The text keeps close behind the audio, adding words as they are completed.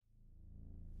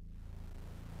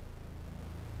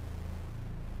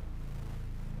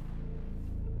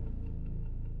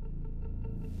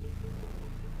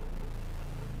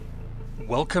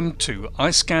Welcome to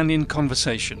iScan in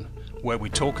Conversation, where we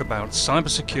talk about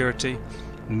cybersecurity,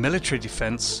 military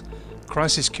defense,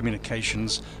 crisis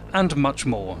communications, and much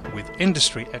more with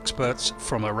industry experts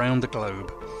from around the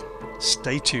globe.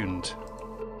 Stay tuned.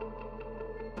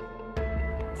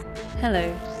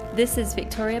 Hello, this is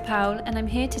Victoria Powell, and I'm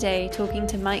here today talking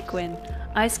to Mike Gwynn,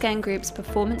 iScan Group's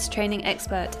performance training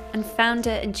expert and founder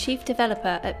and chief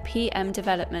developer at PM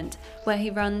Development, where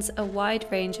he runs a wide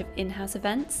range of in-house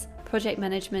events, project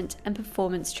management, and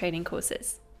performance training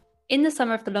courses. In the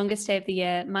summer of the longest day of the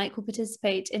year, Mike will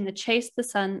participate in the Chase the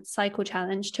Sun Cycle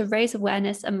Challenge to raise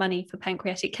awareness and money for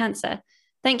pancreatic cancer.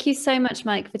 Thank you so much,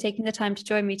 Mike, for taking the time to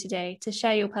join me today to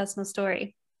share your personal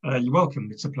story. You're welcome.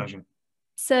 It's a pleasure.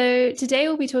 So today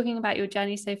we'll be talking about your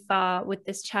journey so far with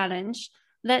this challenge.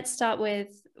 Let's start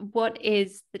with, what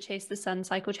is the Chase the Sun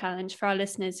Cycle Challenge for our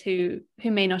listeners who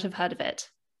may not have heard of it?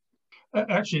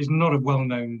 Actually, it's not a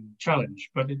well-known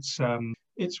challenge, but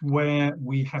it's where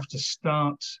we have to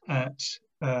start at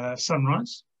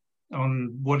sunrise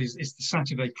on it's the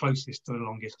Saturday closest to the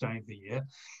longest day of the year.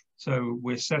 So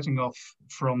we're setting off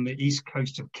from the east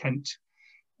coast of Kent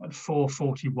at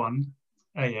 4:41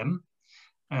 a.m.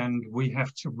 and we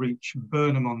have to reach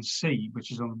Burnham-on-Sea,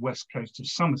 which is on the west coast of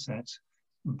Somerset,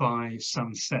 by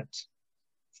sunset.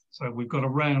 So we've got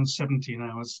around 17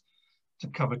 hours to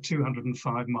cover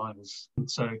 205 miles. And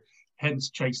so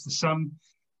hence Chase the Sun.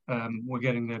 We're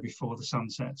getting there before the sun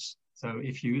sets. So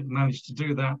if you manage to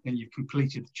do that, then you've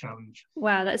completed the challenge.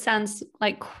 Wow, that sounds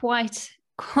like quite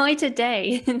a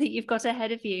day that you've got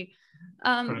ahead of you.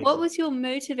 What was your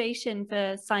motivation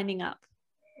for signing up?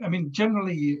 I mean,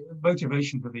 generally,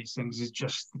 motivation for these things is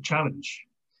just the challenge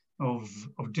of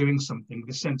doing something,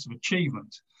 the sense of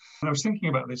achievement. And I was thinking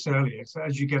about this earlier. So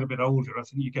as you get a bit older, I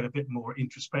think you get a bit more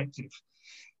introspective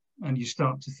and you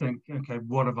start to think, okay,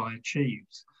 what have I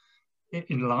achieved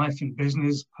in life, in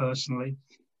business, personally?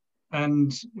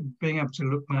 And being able to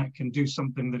look back and do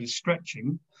something that is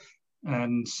stretching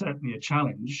and certainly a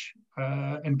challenge,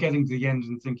 and getting to the end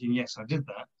and thinking, yes, I did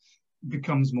that,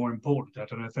 becomes more important. I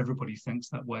don't know if everybody thinks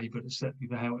that way, but it's certainly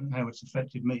how it's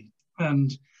affected me.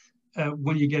 And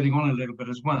when you're getting on a little bit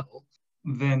as well,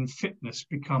 then fitness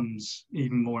becomes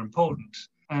even more important.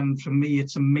 And for me,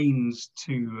 it's a means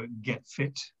to get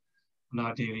fit and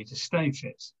ideally to stay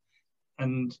fit.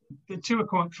 And the two are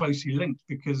quite closely linked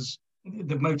because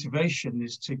the motivation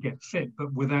is to get fit,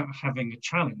 but without having a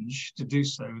challenge to do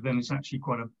so, then it's actually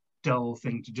quite a dull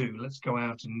thing to do. Let's go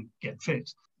out and get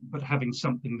fit. But having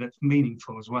something that's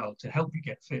meaningful as well to help you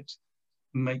get fit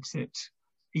makes it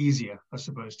easier, I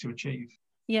suppose, to achieve.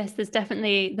 Yes, there's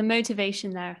definitely the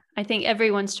motivation there. I think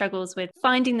everyone struggles with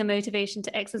finding the motivation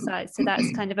to exercise. So that's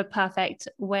kind of a perfect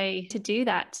way to do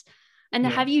that. And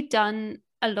Have you done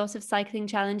a lot of cycling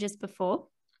challenges before?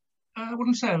 I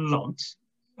wouldn't say a lot.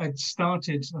 I'd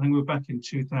started, I think we were back in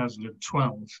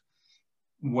 2012,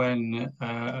 when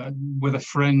with a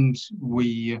friend,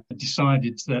 we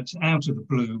decided that out of the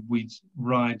blue, we'd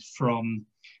ride from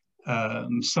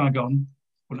Saigon,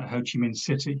 Ho Chi Minh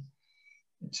City,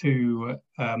 to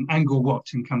Angkor Wat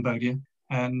in Cambodia.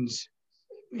 And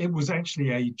it was actually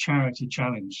a charity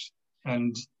challenge.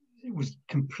 And it was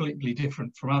completely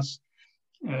different from us.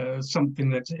 Something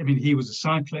that, I mean, he was a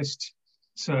cyclist,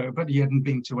 but he hadn't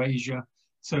been to Asia.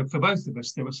 So for both of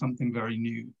us, there was something very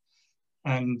new.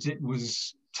 And it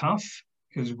was tough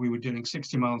because we were doing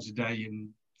 60 miles a day in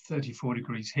 34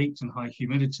 degrees heat and high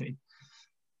humidity.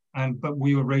 But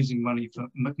we were raising money for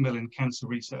Macmillan Cancer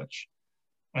Research.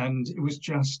 And it was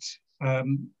just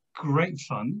great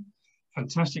fun,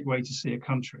 fantastic way to see a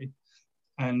country.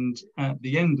 And at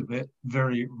the end of it,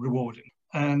 very rewarding.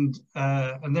 And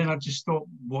then I just thought,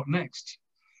 what next?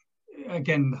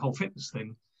 Again, the whole fitness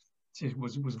thing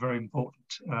was a very important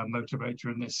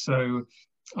motivator in this. So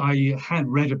I had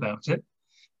read about it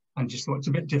and just thought it's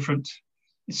a bit different.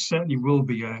 It certainly will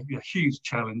be a huge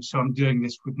challenge. So I'm doing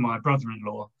this with my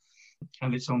brother-in-law,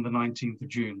 and it's on the 19th of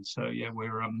June. So yeah,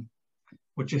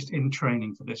 we're just in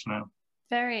training for this now.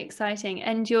 Very exciting.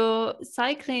 And you're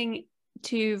cycling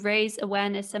to raise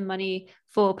awareness and money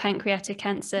for pancreatic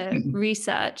cancer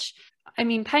research. I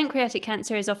mean, pancreatic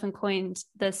cancer is often coined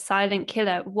the silent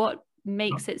killer. What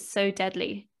makes it so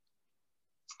deadly?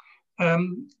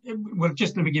 Well,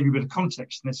 just let me give you a bit of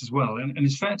context in this as well. And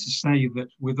it's fair to say that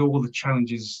with all the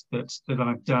challenges that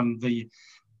I've done, the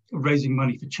raising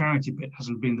money for charity bit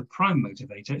hasn't been the prime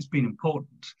motivator. It's been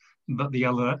important, but the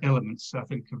other elements, I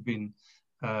think, have been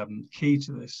key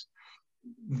to this.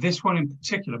 This one in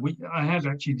particular, I had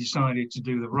actually decided to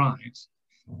do the ride.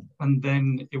 And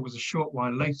then it was a short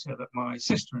while later that my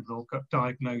sister-in-law got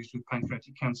diagnosed with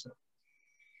pancreatic cancer.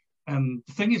 And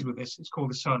the thing is with this, it's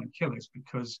called the silent killers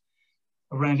because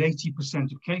around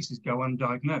 80% of cases go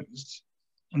undiagnosed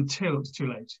until it's too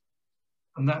late.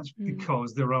 And that's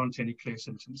because there aren't any clear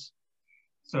symptoms.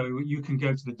 So you can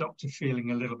go to the doctor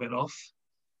feeling a little bit off,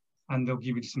 and they'll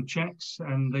give you some checks,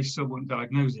 and they still won't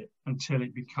diagnose it until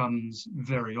it becomes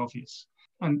very obvious.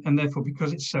 And therefore,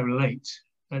 because it's so late,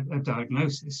 a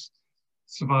diagnosis,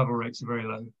 survival rates are very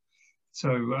low.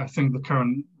 So I think the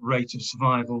current rate of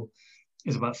survival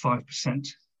is about 5%,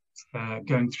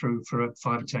 going through for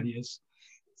 5 or 10 years.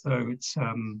 So it's,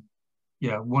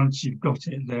 once you've got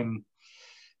it, then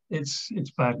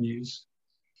it's bad news.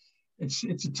 It's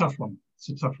a tough one. It's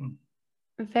a tough one.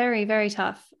 Very, very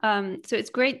tough. So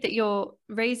it's great that you're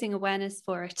raising awareness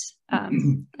for it.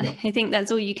 I think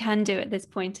that's all you can do at this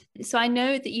point. So I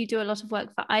know that you do a lot of work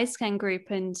for iScan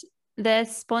Group and they're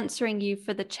sponsoring you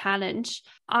for the challenge.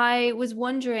 I was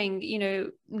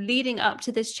wondering, leading up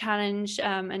to this challenge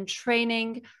and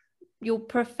training, your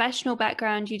professional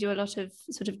background, you do a lot of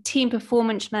sort of team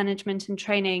performance management and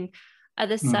training. Are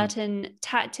there certain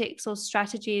tactics or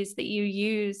strategies that you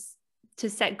use to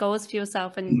set goals for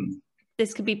yourself? And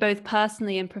this could be both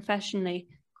personally and professionally.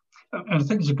 I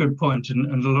think it's a good point,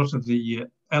 and a lot of the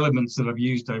elements that I've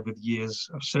used over the years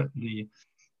have certainly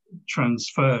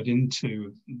transferred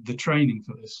into the training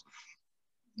for this.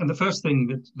 And the first thing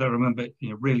that I remember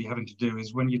really having to do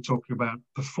is when you're talking about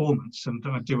performance, and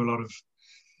I do a lot of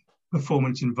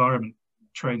performance environment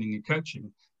training and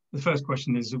coaching, the first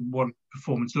question is what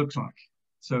performance looks like.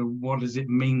 So what does it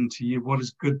mean to you? What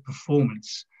does good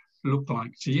performance look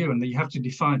like to you? And you have to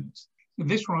define it.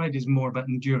 This ride is more about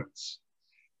endurance.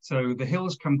 So the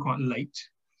hills come quite late,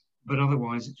 but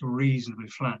otherwise it's reasonably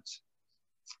flat.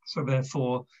 So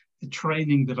therefore, the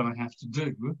training that I have to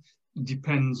do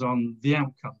depends on the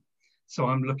outcome. So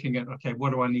I'm looking at, okay,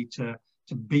 what do I need to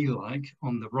be like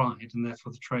on the ride? And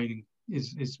therefore the training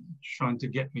is trying to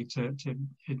get me to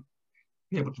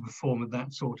be able to perform at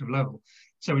that sort of level.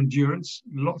 So endurance,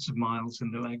 lots of miles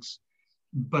in the legs,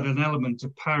 but an element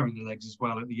of power in the legs as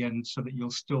well at the end so that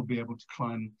you'll still be able to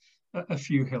climb a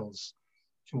few hills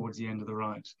towards the end of the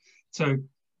ride. So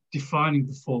defining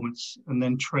performance and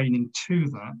then training to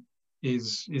that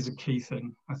is a key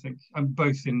thing, I think, and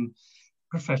both in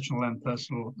professional and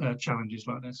personal challenges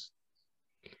like this.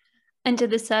 And are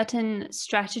there certain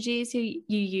strategies you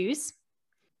use?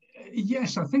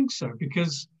 Yes, I think so,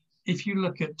 because if you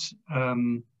look at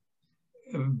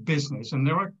business, and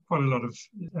there are quite a lot of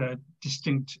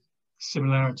distinct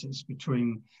similarities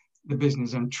between the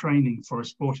business and training for a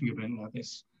sporting event like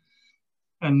this.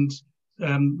 And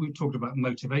we talked about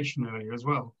motivation earlier as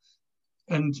well.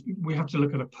 And we have to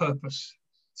look at a purpose.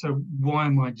 So why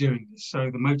am I doing this? So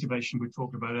the motivation we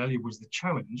talked about earlier was the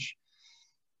challenge.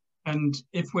 And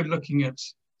if we're looking at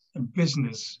a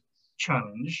business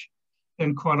challenge,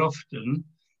 then quite often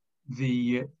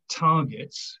the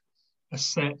targets are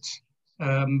set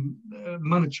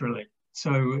monetarily.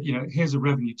 So, here's a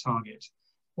revenue target,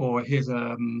 or here's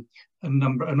an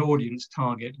audience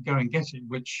target, go and get it,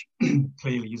 which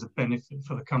clearly is a benefit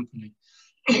for the company.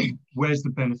 Where's the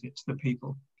benefit to the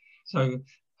people? So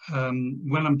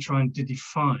when I'm trying to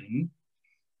define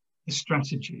the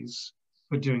strategies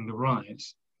for doing the ride,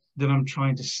 then I'm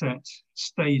trying to set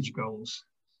stage goals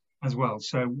as well.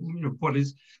 So what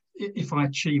is, if I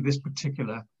achieve this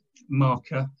particular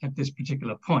marker at this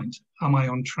particular point, am I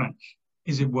on track?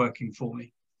 Is it working for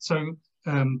me? So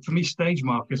for me, stage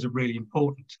markers are really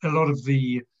important. A lot of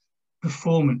the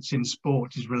performance in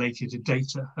sport is related to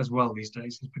data as well these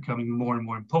days. It's becoming more and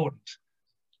more important.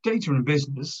 Data in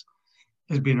business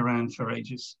has been around for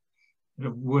ages,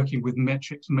 working with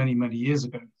metrics many, many years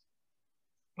ago.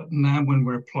 But now when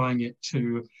we're applying it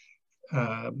to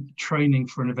training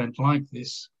for an event like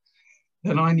this,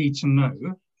 then I need to know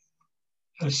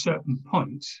at a certain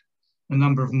point the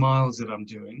number of miles that I'm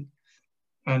doing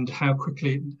and how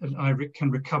quickly I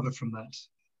can recover from that.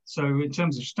 So in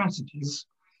terms of strategies,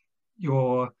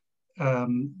 you're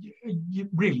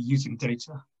really using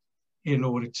data in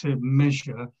order to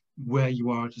measure where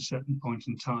you are at a certain point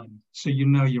in time, so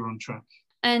you're on track.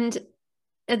 And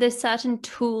are there certain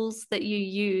tools that you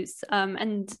use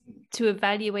and to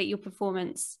evaluate your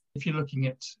performance? If you're looking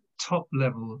at top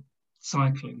level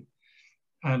cycling,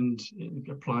 and it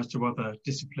applies to other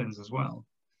disciplines as well,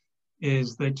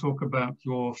 is they talk about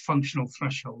your functional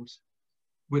threshold,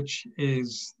 which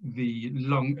is the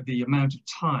amount of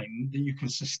time that you can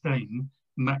sustain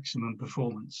maximum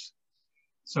performance.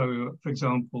 So, for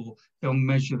example, they'll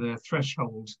measure their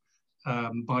threshold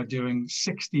by doing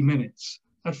 60 minutes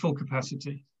at full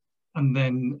capacity, and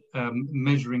then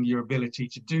measuring your ability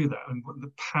to do that and what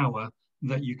the power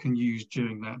that you can use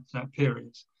during that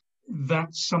period.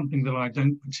 That's something that I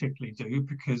don't particularly do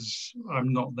because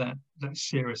I'm not that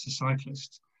serious a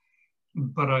cyclist.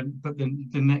 But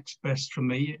the next best for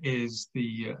me is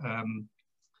the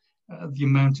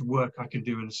amount of work I can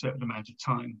do in a certain amount of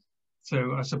time.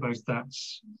 So I suppose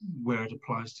that's where it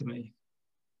applies to me.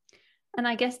 And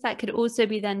I guess that could also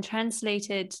be then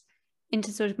translated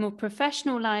into sort of more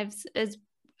professional lives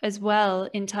as well,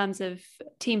 in terms of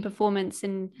team performance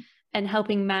and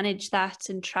helping manage that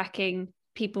and tracking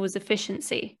people's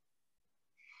efficiency.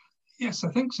 Yes,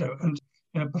 I think so. And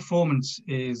performance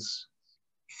is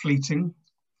fleeting.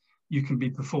 You can be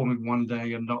performing one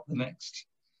day and not the next.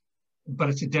 But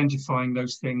it's identifying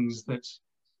those things that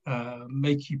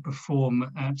make you perform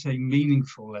at a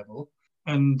meaningful level.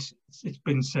 And it's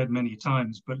been said many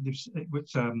times, but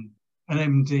an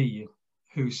MD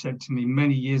who said to me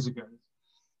many years ago,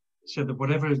 said that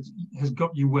whatever has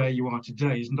got you where you are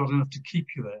today is not enough to keep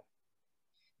you there,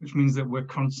 which means that we're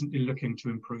constantly looking to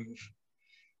improve.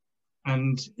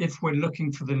 And if we're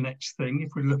looking for the next thing,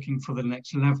 if we're looking for the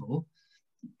next level,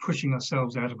 pushing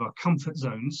ourselves out of our comfort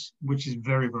zones, which is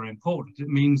very, very important. It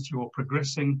means you're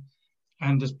progressing.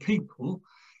 And as people,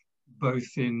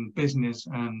 both in business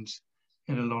and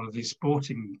in a lot of these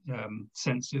sporting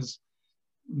senses,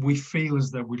 we feel as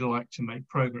though we'd like to make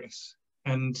progress.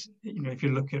 And if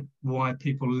you look at why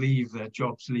people leave their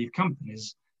jobs, leave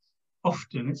companies,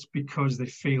 often it's because they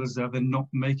feel as though they're not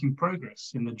making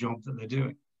progress in the job that they're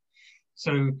doing.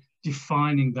 So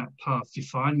defining that path,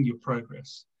 defining your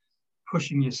progress,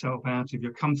 pushing yourself out of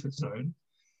your comfort zone.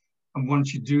 And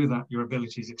once you do that, your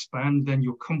abilities expand, then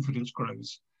your confidence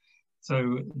grows.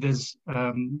 So there's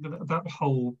that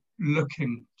whole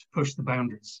looking to push the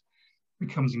boundaries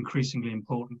becomes increasingly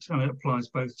important. And it applies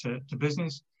both to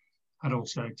business and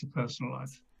also to personal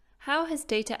life. How has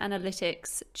data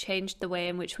analytics changed the way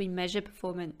in which we measure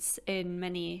performance in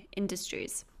many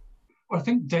industries? Well, I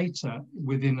think data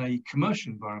within a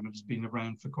commercial environment has been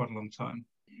around for quite a long time.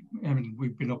 I mean,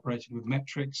 we've been operating with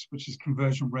metrics, which is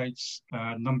conversion rates,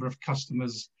 number of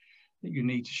customers that you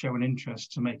need to show an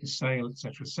interest to make a sale,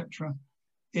 etc., etc.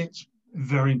 It's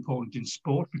very important in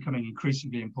sport, becoming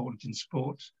increasingly important in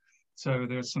sport. So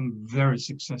there are some very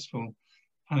successful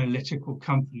analytical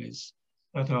companies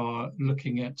that are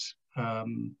looking at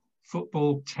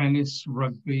football, tennis,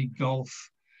 rugby, golf.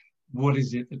 What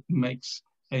is it that makes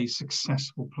a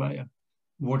successful player?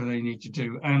 What do they need to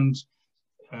do? And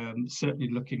certainly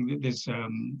looking, there's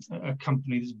a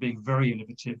company that's being very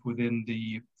innovative within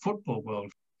the football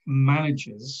world,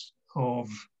 managers of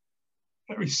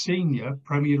very senior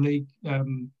Premier League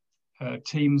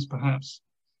teams perhaps,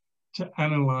 to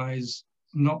analyse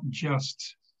not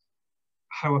just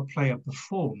how a player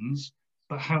performs,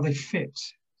 but how they fit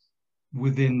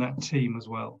within that team as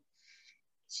well.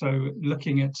 So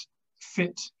looking at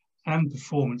fit and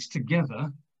performance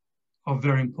together are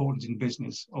very important in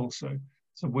business also.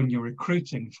 So when you're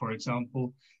recruiting, for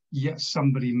example, yes,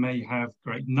 somebody may have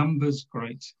great numbers,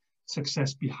 great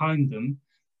success behind them,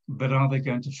 but are they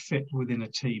going to fit within a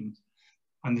team?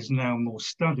 And there's now more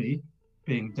study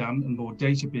being done and more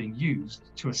data being used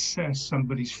to assess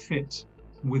somebody's fit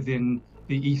within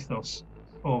the ethos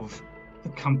of the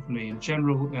company in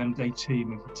general and a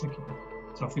team in particular.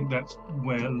 So I think that's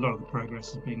where a lot of the progress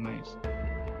is being made.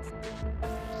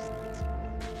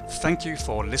 Thank you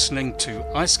for listening to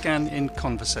iScan in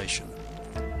Conversation.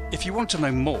 If you want to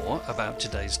know more about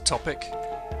today's topic,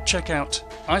 check out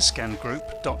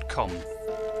iscangroup.com.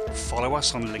 Follow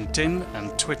us on LinkedIn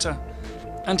and Twitter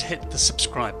and hit the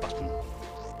subscribe button.